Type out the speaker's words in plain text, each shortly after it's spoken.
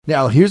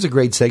Now, here's a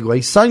great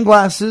segue.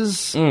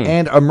 Sunglasses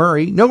and a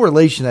Murray. No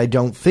relation, I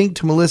don't think,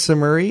 to Melissa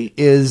Murray,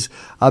 is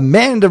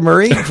Amanda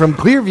Murray from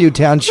Clearview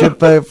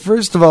Township.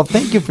 First of all,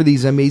 thank you for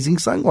these amazing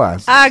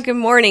sunglasses. Good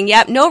morning.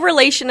 Yep, no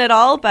relation at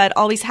all, but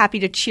always happy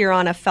to cheer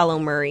on a fellow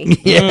Murray.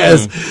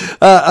 Yes.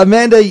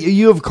 Amanda,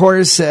 you, of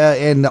course,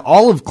 and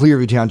all of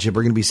Clearview Township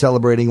are going to be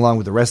celebrating, along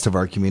with the rest of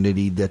our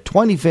community, the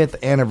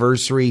 25th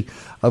anniversary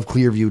of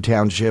Clearview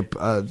Township.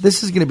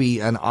 This is going to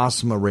be an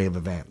awesome array of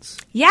events.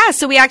 Yeah,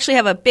 so we actually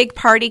have a big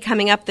party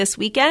coming up this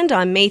weekend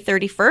on May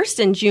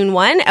 31st and June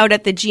 1 out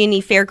at the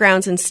G&E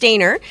Fairgrounds in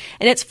Stayner.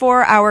 And it's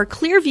for our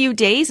Clearview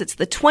Days. It's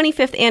the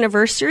 25th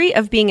anniversary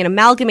of being an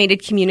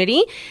amalgamated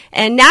community.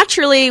 And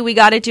naturally, we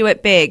got to do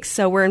it big.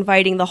 So we're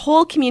inviting the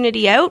whole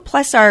community out,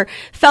 plus our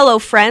fellow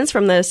friends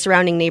from the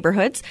surrounding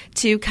neighborhoods,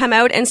 to come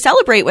out and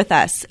celebrate with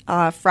us.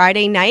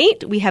 Friday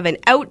night, we have an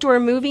outdoor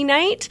movie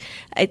night.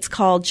 It's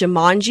called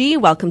Jumanji,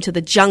 Welcome to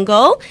the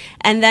Jungle.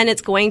 And then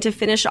it's going to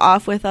finish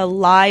off with a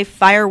live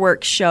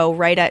fireworks show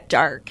right at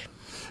dark.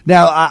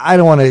 Now, I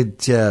don't want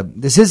to,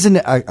 this isn't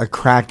a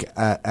crack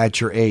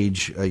at your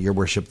age, Your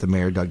Worship, the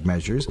Mayor, Doug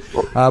Measures,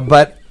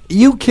 but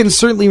you can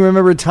certainly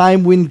remember a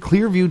time when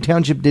Clearview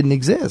Township didn't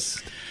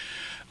exist.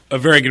 A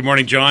very good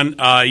morning, John.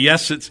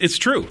 Yes, it's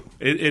true.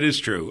 It is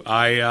true.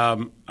 I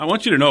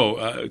want you to know,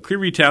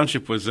 Clearview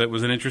Township was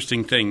an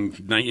interesting thing.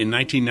 In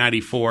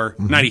 1994,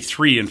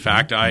 93, in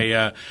fact,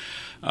 I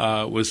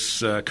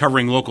was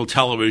covering local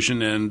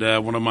television, and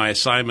one of my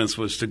assignments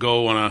was to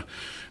go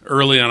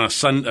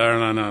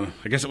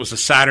I guess it was a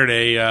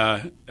Saturday,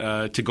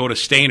 to go to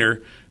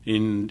Stayner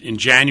in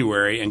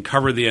January and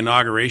cover the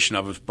inauguration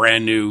of a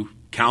brand new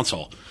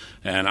council.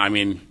 And I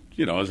mean,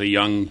 you know, as a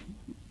young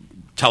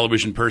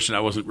television person, I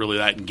wasn't really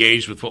that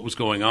engaged with what was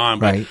going on,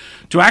 but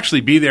to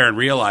actually be there and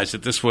realize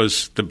that this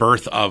was the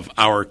birth of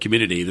our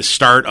community, the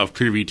start of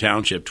Clearview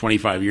Township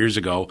 25 years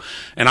ago,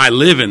 and I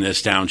live in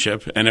this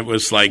township, and it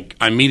was like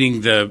I'm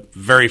meeting the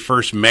very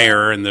first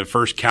mayor and the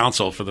first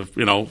council for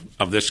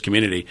of this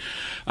community.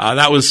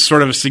 That was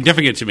sort of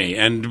significant to me,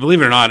 and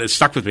believe it or not, it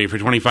stuck with me for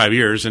 25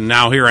 years, and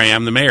now here I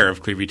am, the mayor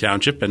of Clearview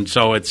Township, and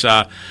so it's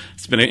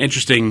been an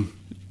interesting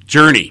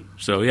journey.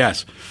 So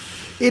yes.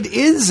 It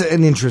is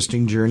an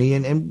interesting journey,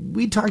 and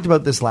we talked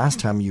about this last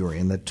time you were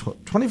in, that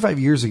 25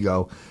 years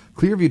ago,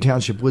 Clearview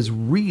Township was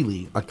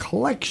really a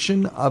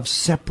collection of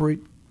separate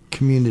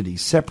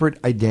communities,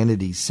 separate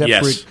identities,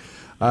 separate...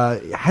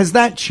 Yes. Has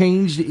that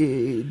changed?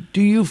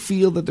 Do you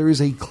feel that there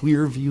is a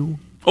Clearview?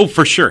 Oh,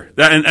 for sure.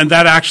 And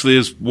that actually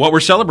is what we're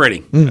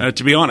celebrating,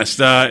 to be honest.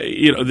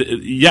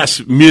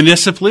 Yes,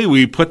 municipally,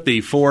 we put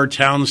the four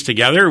towns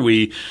together.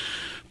 We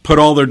put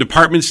all their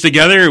departments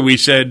together. We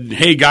said,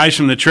 hey, guys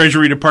from the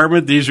Treasury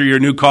Department, these are your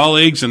new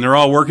colleagues, and they're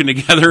all working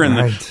together. And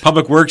the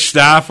Public Works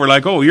staff were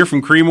like, oh, you're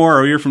from Creemore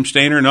or you're from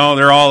Stayner. No,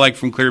 they're all like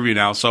from Clearview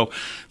now. So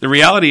the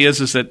reality is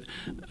that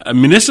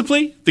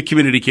municipally, the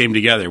community came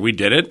together. We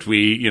did it.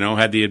 We,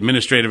 had the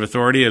administrative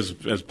authority as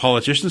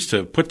politicians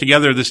to put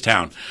together this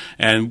town.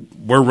 And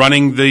we're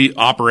running the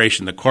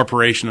operation, the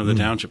corporation of the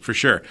township for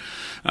sure.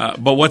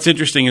 But what's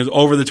interesting is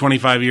over the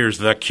 25 years,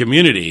 the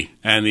community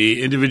and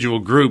the individual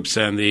groups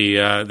and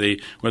the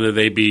whether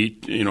they be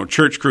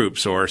church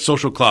groups or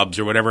social clubs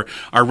or whatever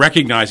are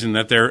recognizing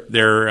that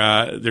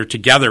they're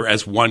together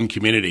as one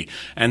community.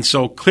 And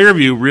so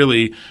Clearview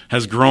really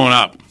has grown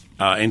up.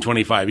 In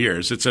 25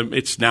 years.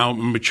 It's now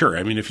mature.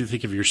 I mean, if you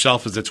think of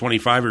yourself as a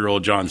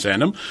 25-year-old John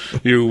Sandham,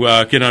 you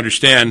can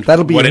understand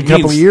that'll be what in a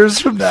couple of years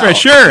from now. For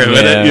sure.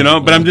 Yeah.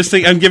 But I'm just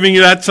I'm giving you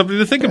that something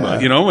to think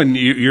about, and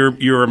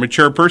you're a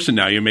mature person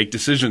now. You make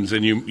decisions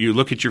and you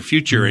look at your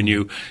future and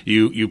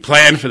you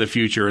plan for the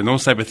future and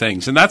those type of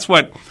things. And that's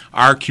what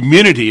our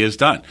community has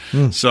done.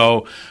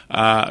 So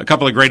a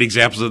couple of great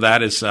examples of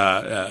that is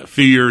a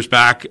few years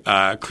back,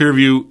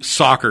 Clearview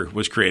Soccer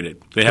was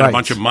created. They had a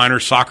bunch of minor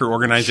soccer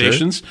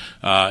organizations. Sure.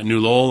 New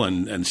Lowell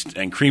and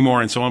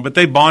Creemore and so on, but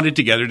they bonded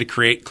together to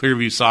create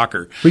Clearview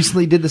Soccer.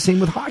 Recently did the same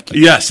with hockey.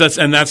 Yes, that's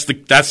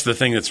the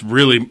thing that's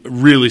really,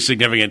 really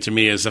significant to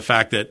me is the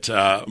fact that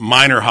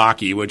minor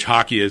hockey, which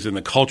hockey is in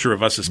the culture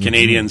of us as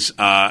Canadians,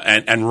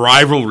 and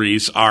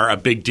rivalries are a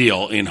big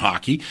deal in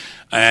hockey,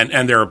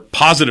 and they're a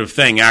positive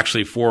thing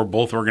actually for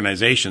both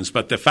organizations.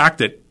 But the fact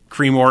that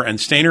Creemore and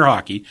Stayner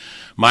hockey,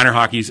 minor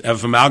hockeys,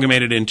 have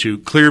amalgamated into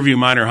Clearview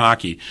minor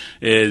hockey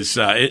is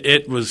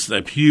it was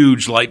a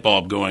huge light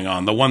bulb going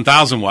on, the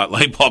 1,000-watt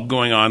light bulb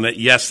going on that,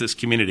 yes, this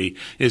community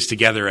is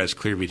together as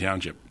Clearview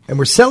Township. And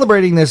we're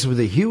celebrating this with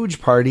a huge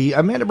party.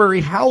 Amanda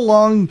Murray, how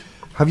long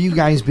have you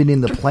guys been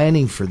in the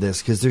planning for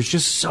this? Because there's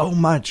just so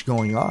much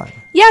going on.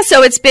 Yeah,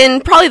 so it's been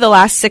probably the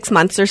last 6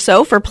 months or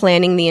so for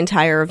planning the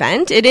entire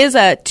event. It is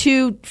a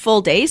 2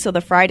 full days, so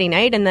the Friday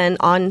night, and then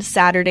on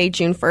Saturday,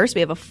 June 1st,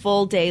 we have a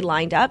full day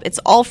lined up. It's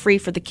all free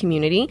for the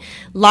community.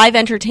 Live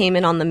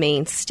entertainment on the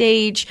main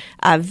stage,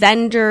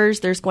 vendors.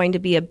 There's going to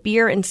be a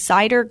beer and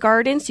cider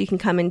garden, so you can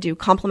come and do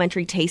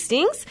complimentary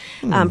tastings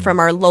from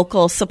our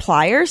local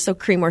suppliers, so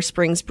Creemore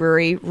Springs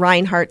Brewery,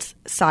 Reinhardt's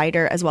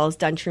Cider, as well as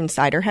Duntroon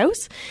Cider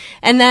House.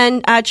 And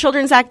then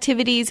children's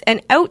activities,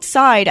 and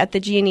outside at the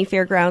G&E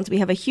Fairgrounds, we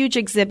have a huge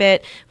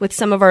exhibit with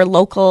some of our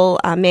local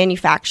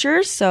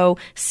manufacturers. So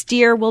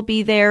Steer will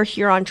be there.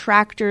 Huron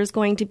Tractor is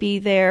going to be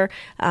there.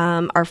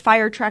 Our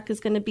fire truck is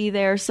going to be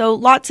there. So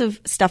lots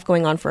of stuff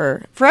going on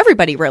for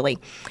everybody, really.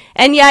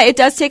 And yeah, it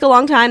does take a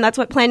long time. That's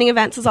what planning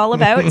events is all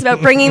about. It's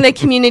about bringing the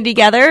community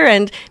together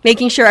and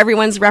making sure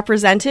everyone's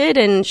represented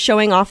and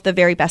showing off the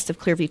very best of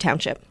Clearview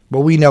Township.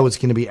 Well, we know it's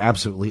going to be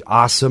absolutely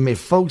awesome. If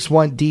folks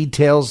want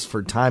details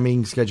for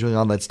timing, scheduling,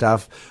 all that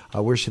stuff,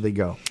 where should they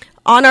go?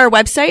 On our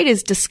website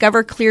is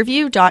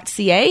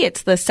discoverclearview.ca.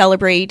 It's the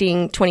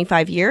celebrating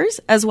 25 years,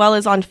 as well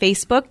as on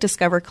Facebook,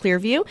 Discover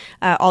Clearview.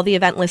 All the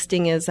event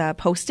listing is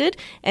posted.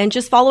 And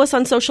just follow us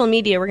on social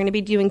media. We're going to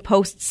be doing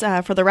posts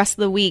for the rest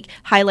of the week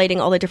highlighting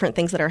all the different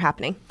things that are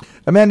happening.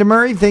 Amanda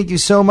Murray, thank you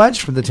so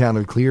much from the town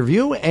of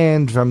Clearview,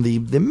 and from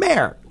the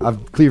mayor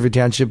of Clearview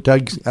Township,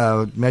 Doug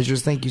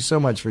Measures. Thank you so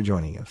much for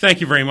joining us.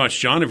 Thank you very much,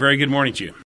 John. A very good morning to you.